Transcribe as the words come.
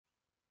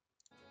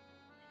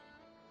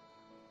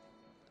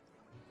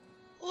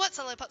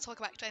Let's talk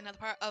back to another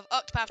part of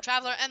Octopath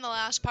Traveler. In the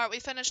last part, we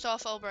finished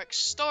off Ulbricht's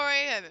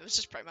story, and it was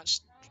just pretty much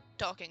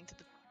talking to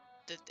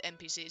the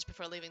NPCs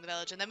before leaving the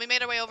village. And then we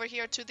made our way over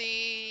here to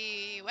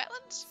the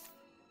wetlands?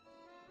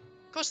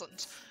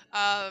 Coastlands.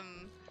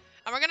 And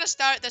we're gonna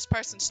start this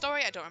person's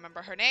story. I don't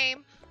remember her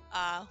name.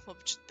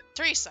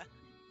 Teresa.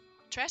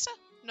 Tressa?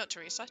 Not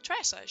Teresa.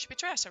 Tressa. It should be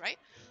Tressa, right?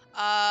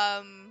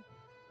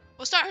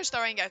 We'll start her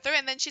story and get through it,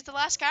 and then she's the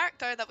last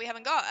character that we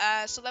haven't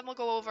got. So then we'll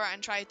go over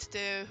and try to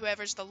do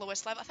whoever's the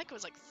lowest level. I think it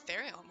was like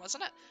Therion,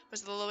 wasn't it?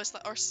 Was the lowest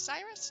or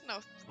Cyrus? No,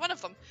 one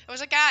of them. It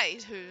was a guy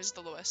who was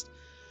the lowest.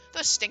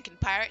 Those stinking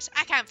pirates.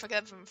 I can't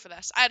forgive them for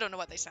this. I don't know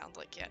what they sound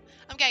like yet.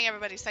 I'm getting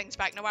everybody's things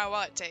back no matter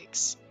what it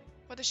takes.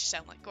 What does she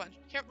sound like? Go on.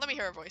 Here, let me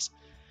hear her voice.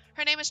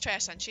 Her name is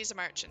Tressa, and she's a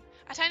merchant.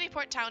 A tiny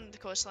port town in the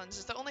coastlands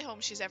is the only home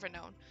she's ever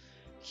known.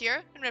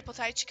 Here, in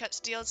Rippletide, she cuts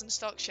deals and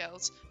stocks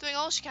shells, doing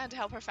all she can to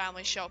help her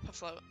family shop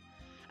afloat.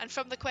 And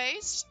from the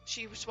quays,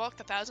 she has walked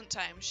 1,000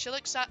 times. She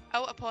looks out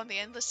upon the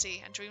endless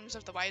sea and dreams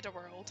of the wider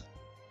world.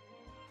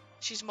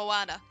 She's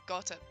Moana,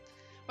 got it.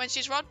 When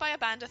she's robbed by a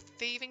band of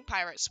thieving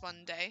pirates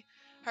one day,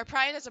 her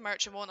pride as a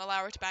merchant won't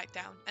allow her to back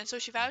down, and so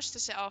she vows to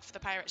set off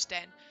the pirate's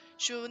den.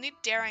 She will need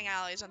daring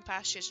allies on the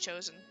path she has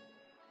chosen.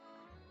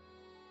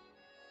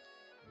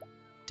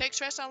 Take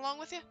Tressa along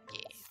with you?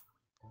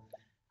 Yeah.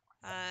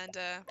 And,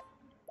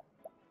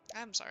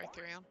 I'm sorry,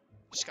 Therion.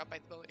 Just got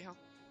bite the bullet, huh?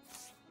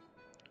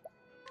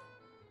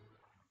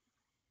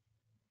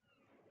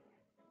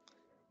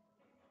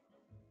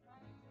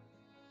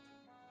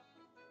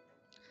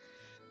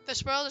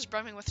 This world is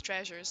brimming with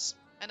treasures,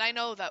 and I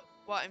know that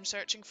what I'm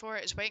searching for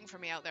is waiting for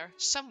me out there,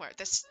 somewhere.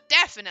 This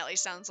definitely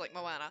sounds like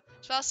Moana,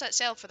 so I'll set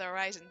sail for the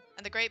horizon,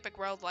 and the great big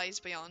world lies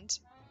beyond.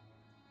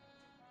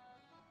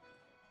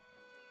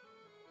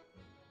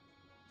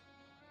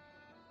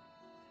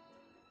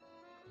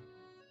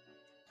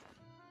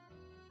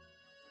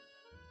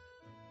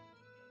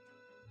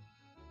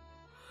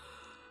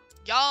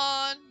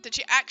 Yawn! Did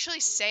she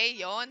actually say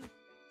yawn?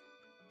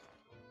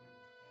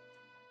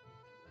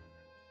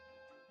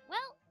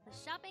 Well, the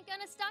shop ain't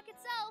gonna stock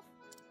itself.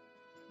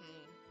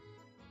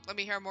 Let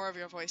me hear more of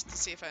your voice to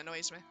see if it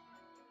annoys me.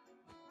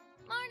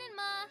 Morning,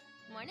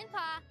 Ma. Morning,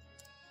 Pa.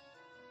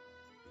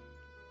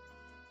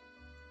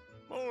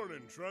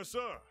 Morning,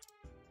 Tressa.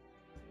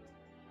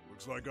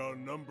 Looks like our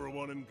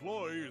 #1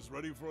 employee is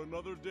ready for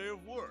another day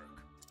of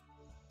work.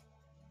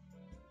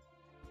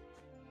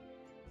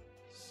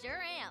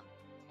 Sure am.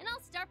 And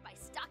I'll start by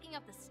stocking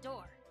up the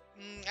store.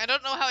 I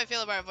don't know how I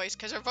feel about her voice,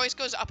 because her voice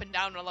goes up and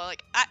down a lot.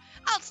 Like,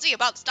 I'll see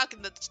about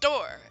stocking the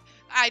store.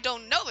 I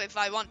don't know if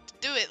I want to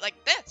do it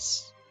like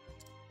this.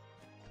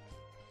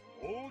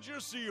 Hold your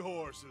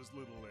seahorses,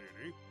 little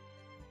lady.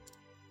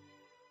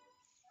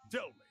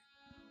 Tell me,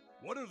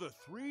 what are the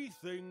 3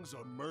 things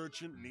a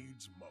merchant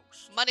needs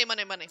most? Money,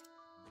 money, money.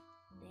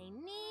 They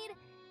need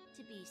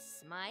to be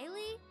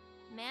smiley,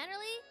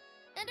 mannerly,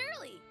 and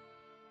early.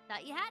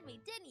 Thought you had me,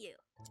 didn't you?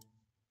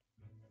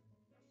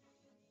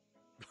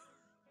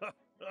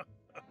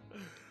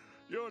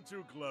 You're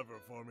too clever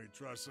for me,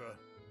 Tressa.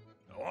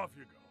 Now off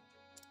you go.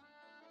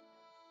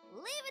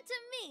 Leave it to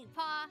me,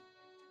 Pa.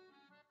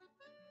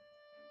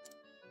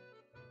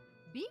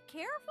 Be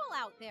careful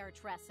out there,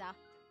 Tressa.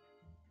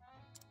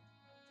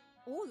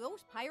 Oh,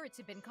 those pirates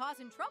have been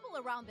causing trouble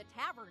around the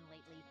tavern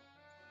lately.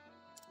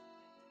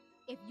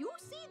 If you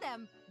see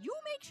them, you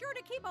make sure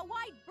to keep a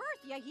wide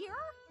berth, you hear?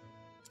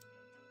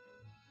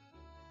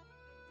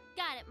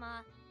 Got it,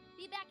 Ma.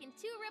 Be back in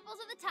 2 ripples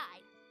of the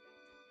tide.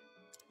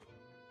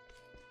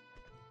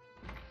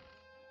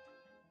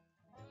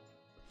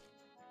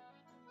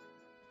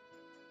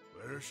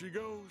 There she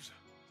goes.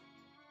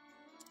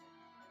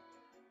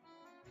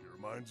 She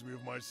reminds me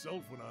of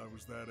myself when I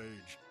was that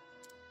age.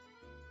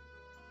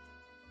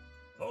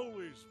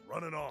 Always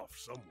running off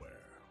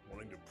somewhere,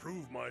 wanting to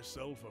prove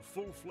myself a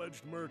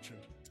full-fledged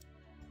merchant.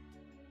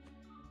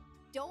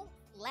 Don't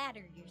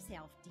flatter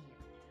yourself, dear.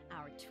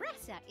 Our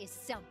Tressa is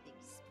something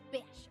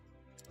special.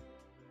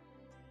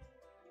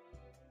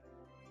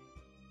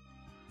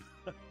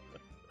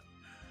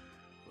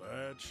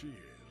 That she is.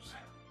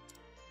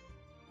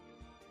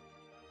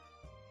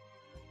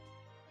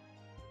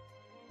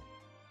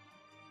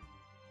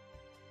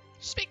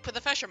 Speak for the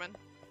fisherman.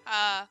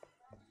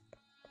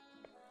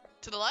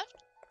 To the left?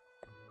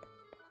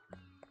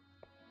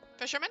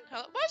 Fisherman?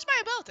 Hello? Where's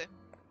my ability?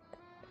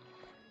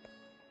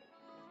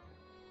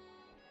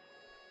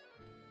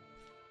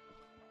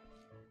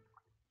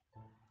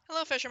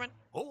 Hello, fisherman.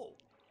 Oh,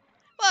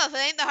 Well, if it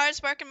ain't the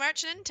hardest working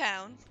merchant in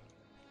town.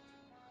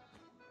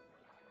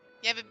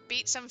 You ever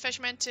beat some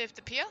fishermen to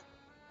the pier?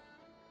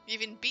 You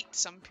even beat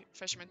some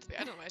fishermen to the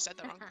pier. I don't know why I said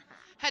that wrong.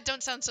 I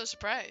don't sound so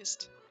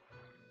surprised.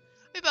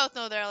 We both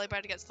know the early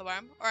bird gets the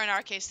worm, or in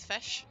our case, the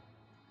fish.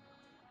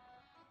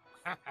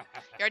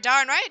 You're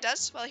darn right it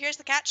does. Well, here's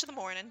the catch of the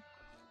morning.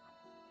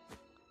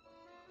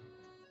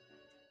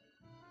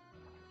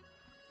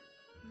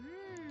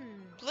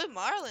 Blue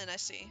marlin, I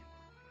see.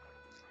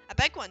 A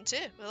big one,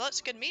 too, with lots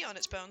of good meat on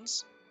its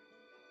bones.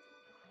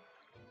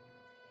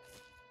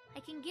 I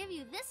can give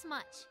you this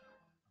much.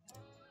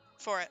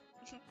 for it.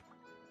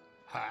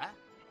 Huh?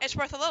 It's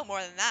worth a little more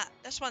than that.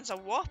 This one's a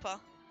whopper.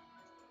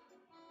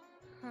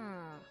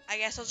 I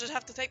guess I'll just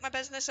have to take my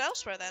business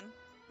elsewhere then.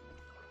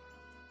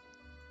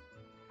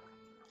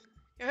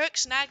 Your hook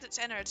snagged its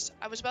innards.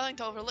 I was willing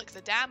to overlook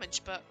the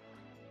damage, but...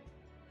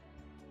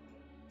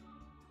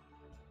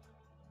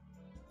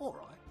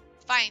 Alright.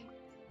 Fine.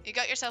 You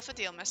got yourself a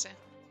deal, missy.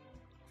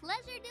 Pleasure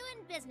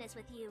doing business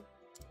with you.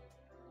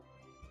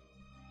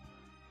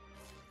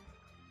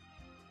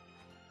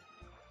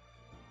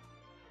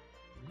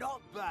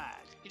 Not bad.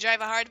 You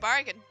drive a hard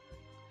bargain.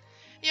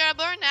 You're a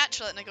born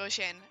natural at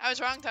negotiating. I was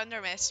wrong to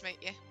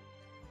underestimate you.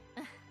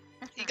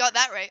 You got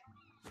that right.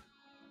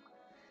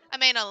 I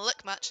may not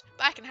look much,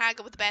 but I can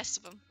haggle with the best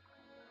of them.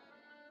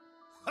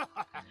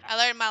 I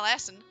learned my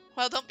lesson.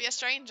 Well, don't be a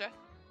stranger.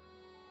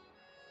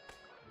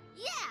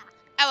 Yeah!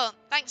 I won't.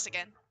 Thanks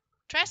again.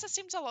 Tressa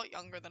seems a lot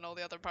younger than all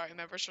the other party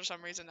members for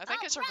some reason. I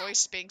think it's her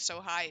voice being so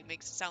high it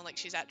makes it sound like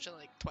she's actually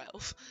like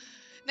 12.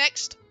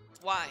 Next,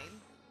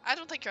 wine. I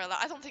don't think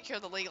you're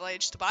the legal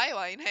age to buy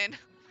wine, hen.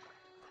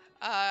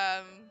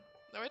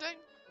 What are we doing?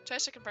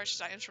 Tressa can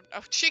purchase items from.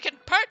 Oh, she can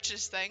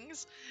purchase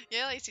things.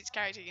 Yeah, Lacey's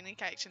carries a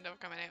unique action of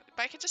coming out,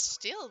 but I could just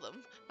steal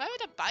them. Why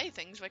would I buy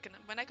things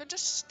when I could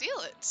just steal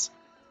it?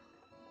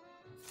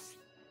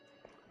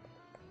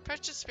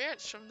 Purchase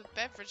spirits from the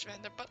beverage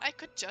vendor, but I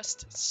could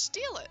just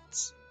steal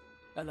it.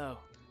 Hello.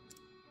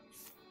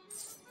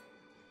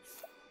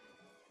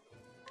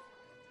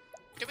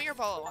 Give me your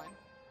bottle of wine.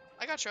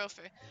 I got a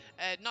trophy.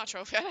 Not a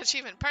trophy, an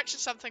achievement.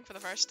 Purchase something for the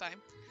first time.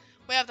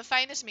 We have the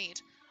finest mead.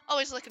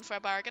 Always looking for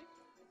a bargain.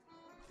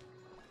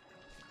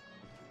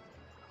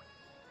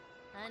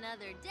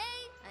 Another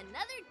day,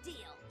 another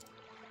deal.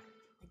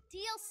 A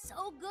deal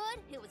so good,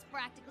 it was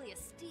practically a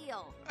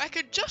steal. I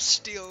could just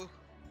steal.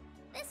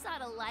 This ought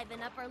to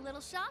liven up our little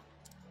shop.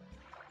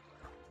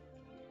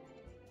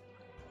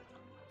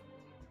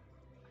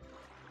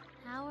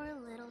 Our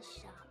little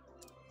shop.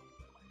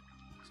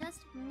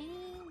 Just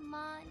me,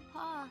 Ma, and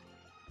Pa.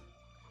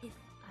 If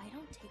I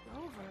don't take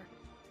over,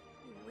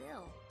 who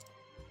will?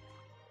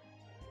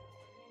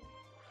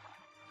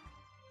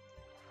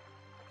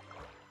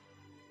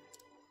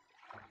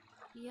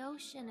 The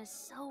ocean is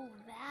so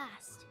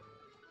vast.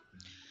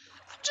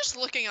 I'm just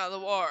looking at the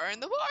water,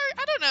 and the water,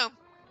 I don't know.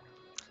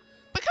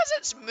 Because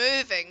it's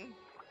moving,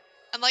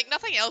 and like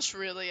nothing else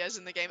really is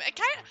in the game, it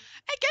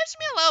gives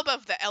me a little bit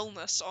of the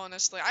illness,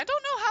 honestly. I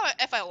don't know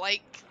if I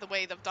like the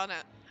way they've done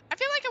it. I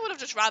feel like I would have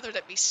just rathered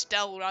it be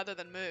still rather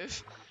than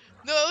move.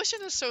 The ocean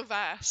is so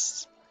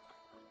vast.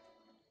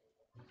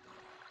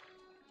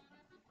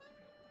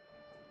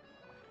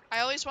 I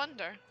always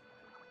wonder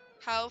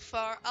how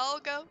far I'll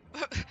go.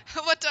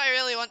 What do I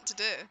really want to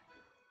do?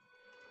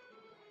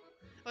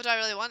 What do I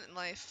really want in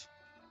life?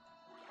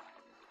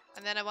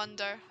 And then I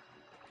wonder...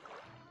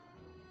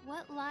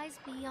 What lies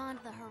beyond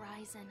the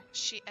horizon?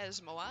 She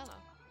is Moana.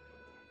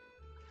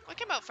 What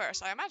came out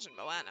first? I imagine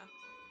Moana.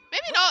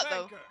 Maybe not,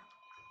 though.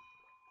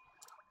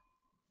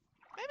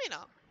 Maybe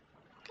not.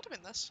 Could have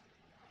been this.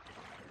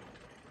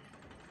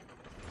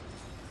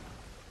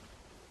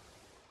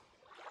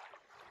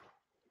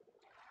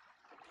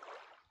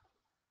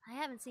 I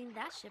haven't seen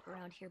that ship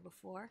around here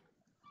before.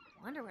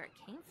 Wonder where it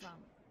came from.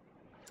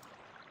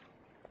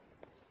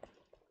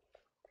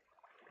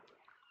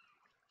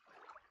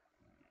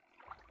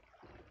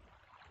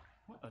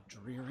 What a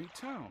dreary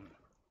town.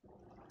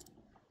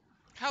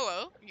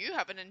 Hello, you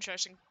have an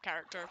interesting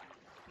character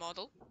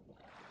model.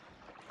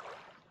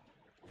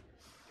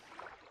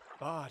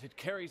 But it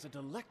carries a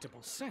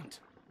delectable scent.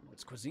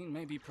 Its cuisine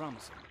may be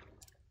promising.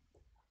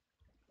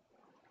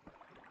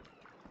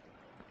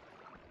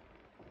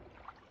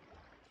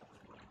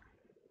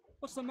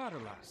 What's the matter,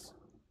 lass?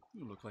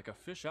 You look like a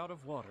fish out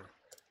of water.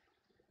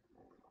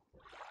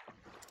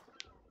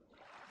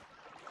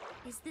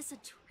 Is this a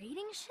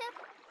trading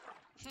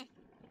ship?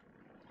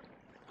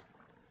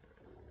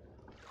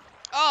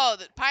 Oh,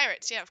 the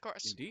pirates, yeah, of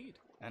course. Indeed,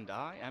 and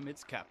I am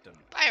its captain.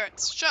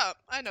 Pirates, shut up,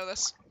 I know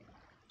this.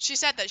 She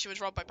said that she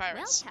was robbed by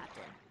pirates. Well,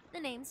 Captain, the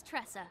name's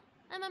Tressa.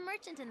 I'm a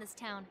merchant in this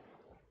town.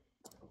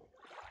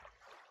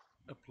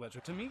 A pleasure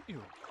to meet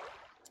you.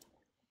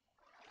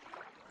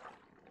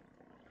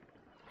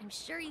 I'm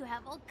sure you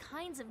have all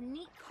kinds of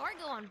neat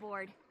cargo on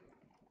board.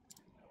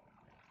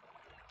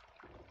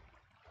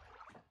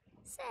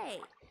 Say,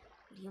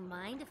 would you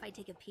mind if I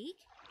take a peek?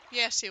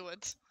 Yes, he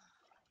would.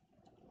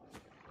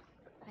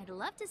 I'd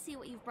love to see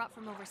what you've brought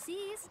from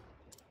overseas.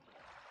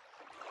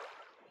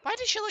 Why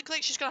does she look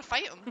like she's gonna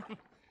fight him?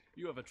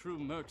 You have a true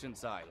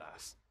merchant's eye,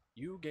 lass.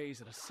 You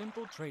gaze at a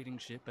simple trading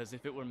ship as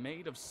if it were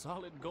made of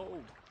solid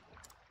gold.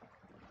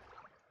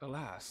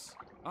 Alas,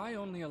 I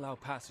only allow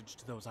passage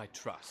to those I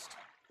trust.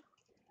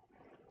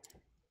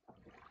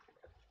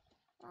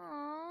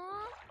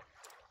 Aww.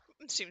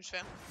 It seems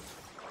fair.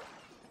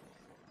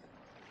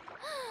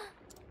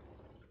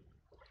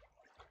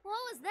 What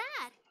was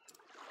that?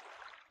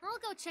 I'll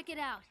go check it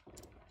out.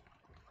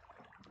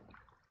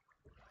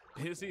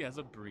 Busy as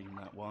a bream,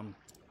 that one.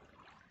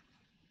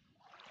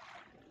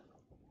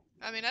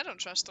 I mean, I don't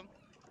trust him.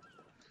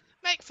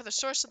 Make for the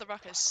source of the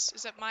ruckus.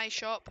 Is it my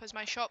shop? Has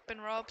my shop been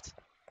robbed?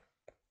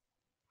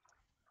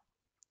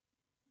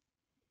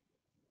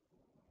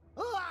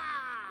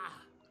 Ah!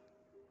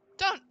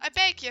 Don't! I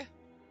beg you!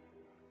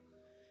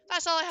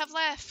 That's all I have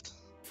left.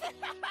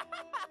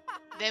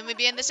 Then we'd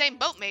be in the same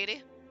boat,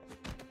 matey.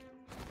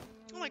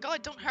 Oh my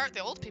god, don't hurt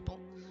the old people.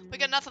 We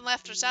got nothing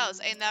left ourselves,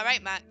 ain't that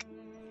right, Mac?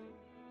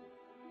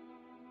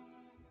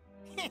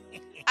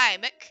 Aye,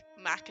 Mick.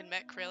 Mac and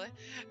Mick, really.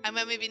 And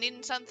when we be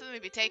needing something, we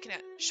be taking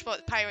it. Just what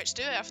the pirates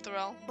do, after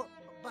all.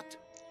 But,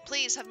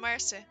 Please, have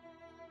mercy.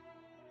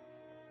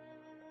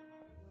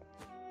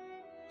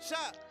 sir,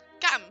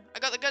 Captain, I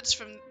got the goods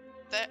from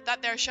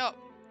that there shop.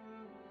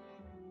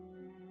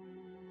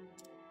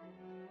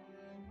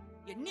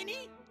 you ninny?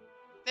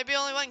 There'd be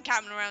only one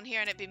captain around here,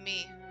 and it'd be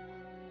me.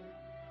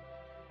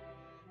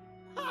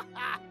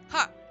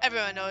 Huh,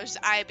 everyone knows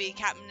I be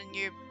captain and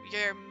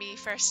you're me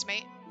first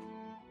mate.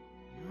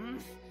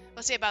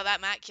 We'll see about that,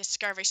 Mac, you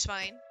scurvy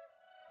swine.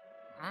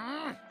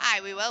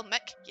 Aye, we will,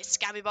 Mick, you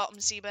scabby bottom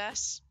sea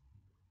bass.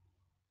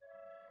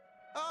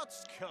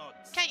 Odds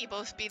cods. Can't you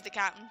both be the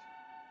captain?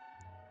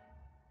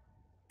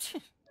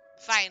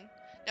 Fine.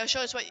 Now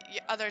show us what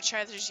other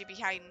treasures you be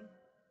hiding.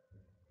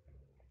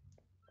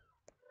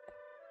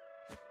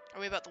 Are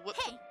we about to whoop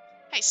them?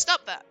 Hey,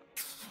 stop that!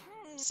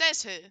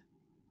 Says who?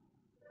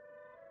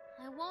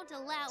 I won't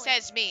allow it.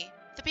 Says me.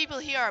 The people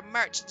here are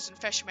merchants and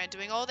fishermen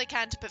doing all they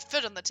can to put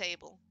food on the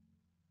table.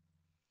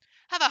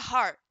 Have a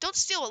heart. Don't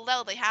steal what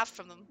little they have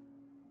from them.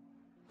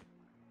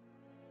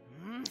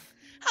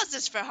 How's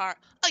this for a heart?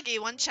 I'll give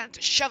you one chance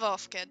to shove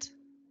off, kid.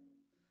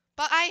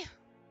 But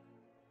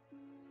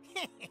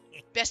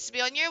best to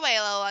be on your way,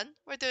 little one.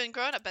 We're doing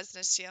grown-up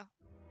business here.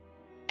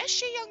 Is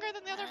she younger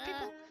than the other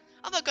people?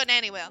 I'm not going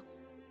anywhere.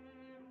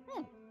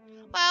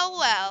 Well,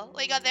 well.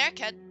 What you got there,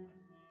 kid?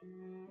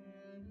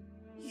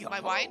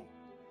 My wine?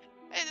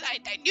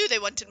 I knew they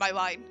wanted my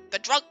wine. The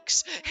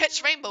drunks.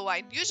 It's rainbow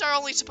wine. Yous are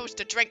only supposed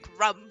to drink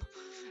rum.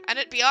 And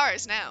it'd be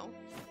ours now.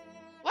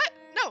 What?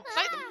 No,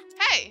 fight them.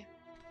 Hey!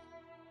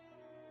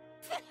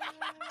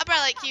 A bro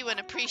like you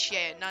wouldn't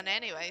appreciate none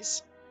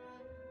anyways.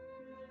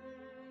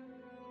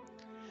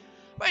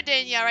 We're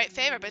doing you a right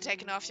favour by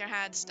taking off your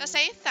hands. Now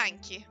say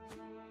thank you.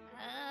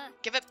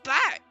 Give it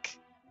back!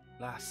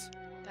 Lass,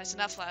 That's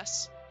enough,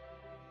 lass.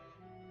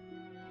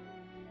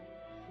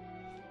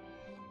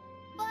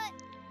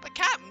 But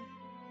Captain,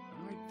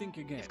 I think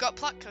again. you've got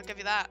pluck, I'll give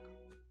you that.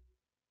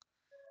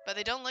 But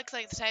they don't look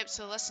like the types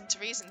who listen to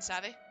reason,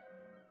 savvy.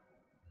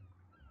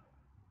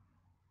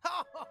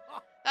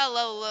 That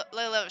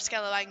little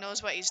scallywag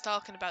knows what he's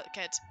talking about,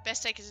 kid.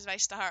 Best take his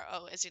advice to heart.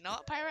 Oh, is he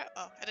not a pirate?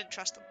 Oh, I didn't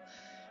trust him.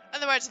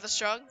 In the words of the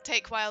strong,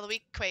 take while the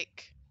weak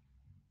quake.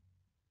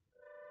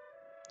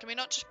 Can we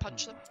not just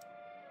punch them?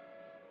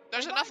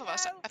 There's enough of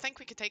us. I think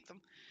we could take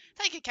them.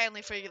 Thank you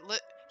kindly for your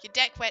loot, you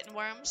deck-wetting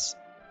worms.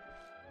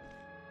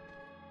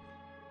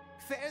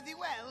 Fare thee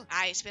well.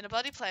 Aye, it's been a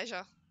bloody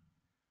pleasure.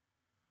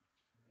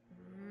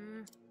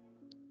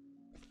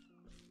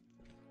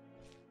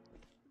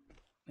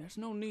 There's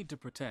no need to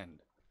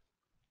pretend.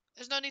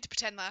 There's no need to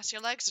pretend, lass.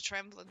 Your legs are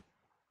trembling.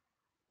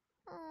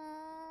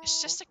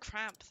 It's just a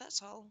cramp,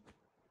 that's all.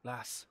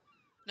 Lass,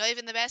 Not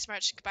even the best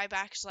merchant could buy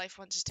back his life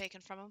once it's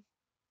taken from him.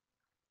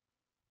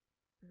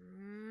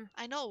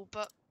 I know,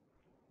 but...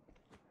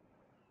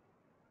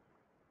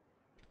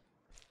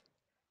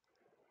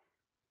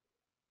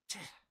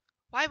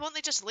 Why won't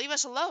they just leave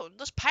us alone?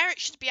 Those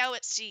pirates should be out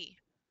at sea.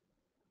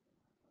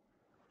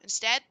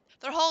 Instead,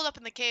 they're holed up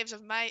in the caves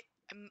of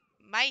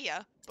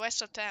Maya,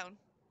 west of town.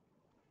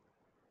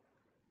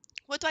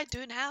 What do I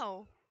do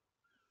now?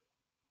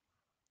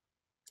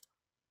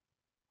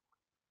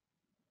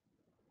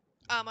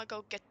 I'ma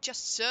go get your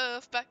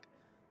surf back.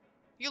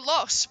 You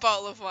lost,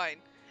 bottle of wine.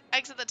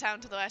 Exit the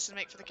town to the west and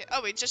make for the cave.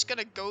 Oh, we're just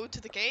gonna go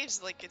to the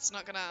caves? Like, it's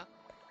not gonna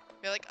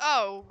be like,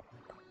 oh,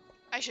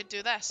 I should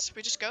do this.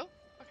 We just go?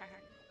 Okay.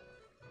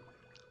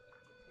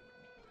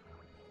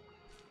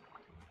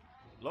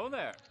 hello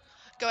there.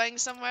 Going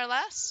somewhere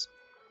less?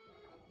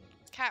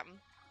 Captain.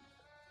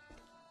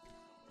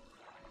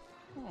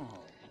 Oh,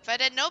 If I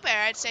didn't know better,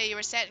 I'd say you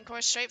were setting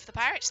course straight for the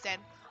pirates then.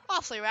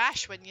 Awfully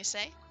rash, wouldn't you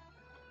say?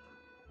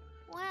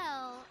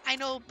 Well, I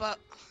know, but...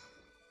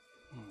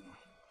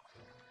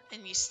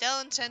 And you still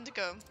intend to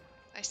go.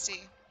 I see.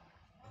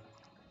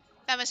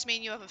 That must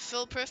mean you have a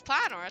foolproof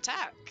plan or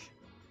attack.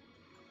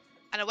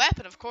 And a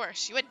weapon, of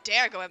course. You wouldn't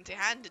dare go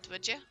empty-handed,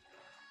 would you?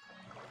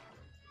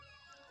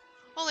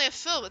 Only a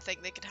fool would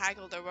think they could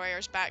haggle their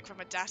warriors back from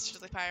a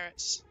dastardly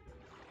pirates.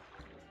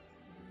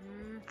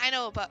 I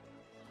know, but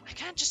I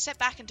can't just sit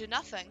back and do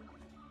nothing.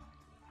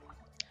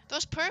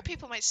 Those poor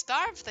people might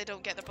starve if they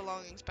don't get their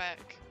belongings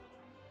back.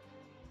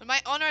 With my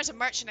honour as a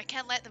merchant, I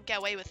can't let them get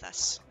away with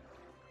this.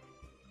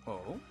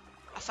 oh?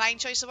 A fine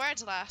choice of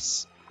words,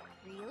 lass.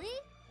 really?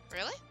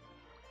 Really?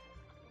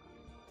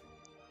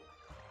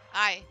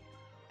 Aye.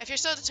 If you're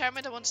so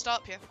determined, I won't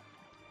stop you.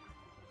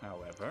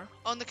 However,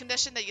 On the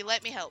condition that you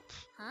let me help.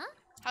 Huh?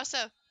 How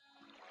so?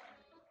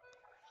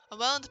 I'm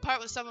willing to part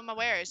with some of my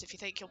wares if you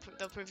think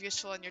they'll prove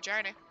useful on your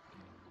journey.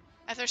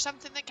 If there's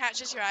something that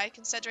catches your eye,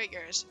 consider it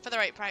yours. For the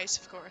right price,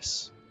 of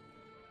course.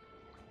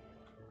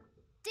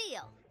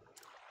 Deal.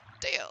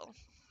 Deal.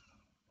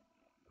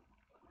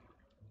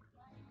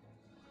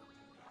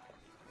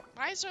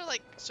 Why is there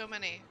like so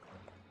many?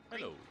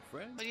 Hello,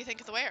 friend. What do you think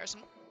of the wares?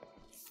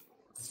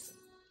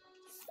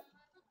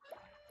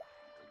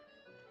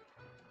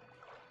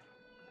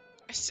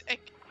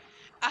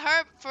 I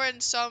heard for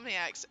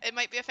insomniacs, it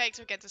might be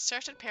effective against a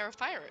certain pair of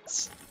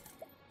pirates.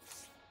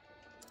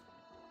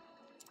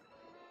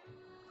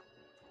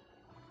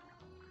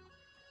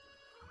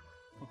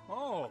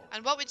 Oh,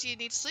 And what would you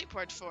need sleep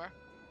word for?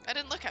 I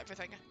didn't look at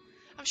everything.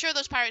 I'm sure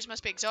those pirates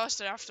must be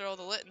exhausted after all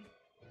the looting.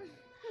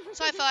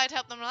 So I thought I'd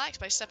help them relax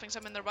by sipping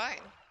some in their wine.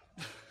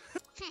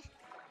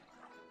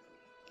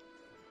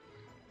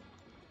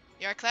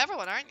 You're a clever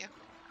one, aren't you?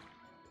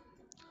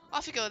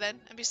 Off you go then,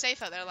 and be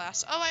safe out there,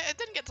 lass. Oh, I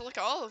didn't get to look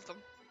at all of them.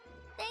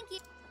 Thank you.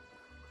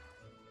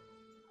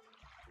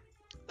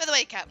 By the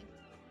way, Captain,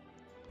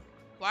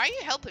 why are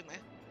you helping me?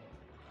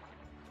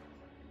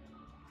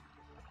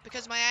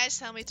 Because my eyes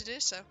tell me to do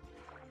so.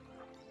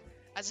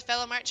 As a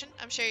fellow merchant,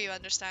 I'm sure you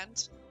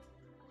understand.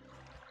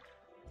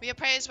 We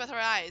appraise with our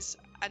eyes,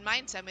 and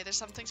mine tell me there's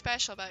something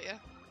special about you.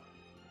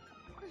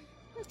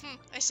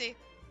 I see.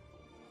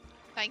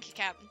 Thank you,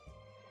 Captain.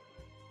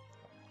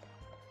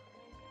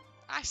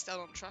 I still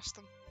don't trust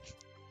them.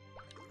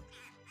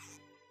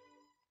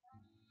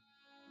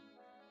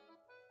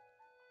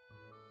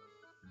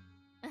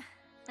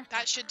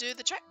 That should do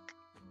the trick.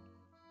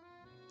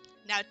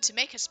 Now to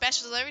make a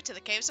special delivery to the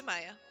Caves of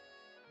Maya.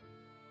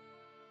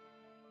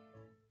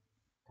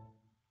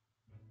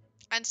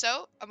 And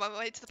so, I'm on my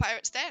way to the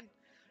pirate's den.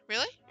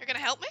 Really? You're gonna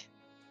help me?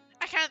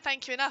 I can't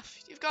thank you enough.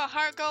 You've got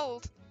heart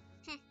gold.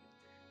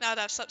 Now that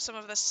I've slipped some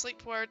of this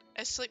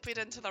sleepweed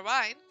into the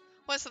wine,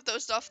 once I've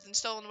dozed off the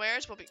stolen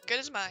wares will be good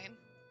as mine.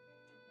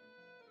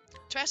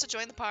 Tressa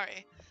joined the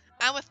party.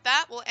 And with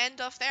that, we'll end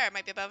off there. It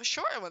might be a bit of a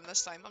shorter one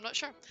this time, I'm not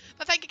sure.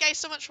 But thank you guys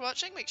so much for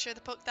watching. Make sure to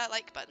poke that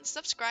like button,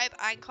 subscribe,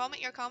 and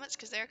comment your comments,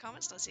 because they're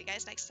comments. And I'll see you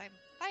guys next time.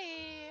 Bye!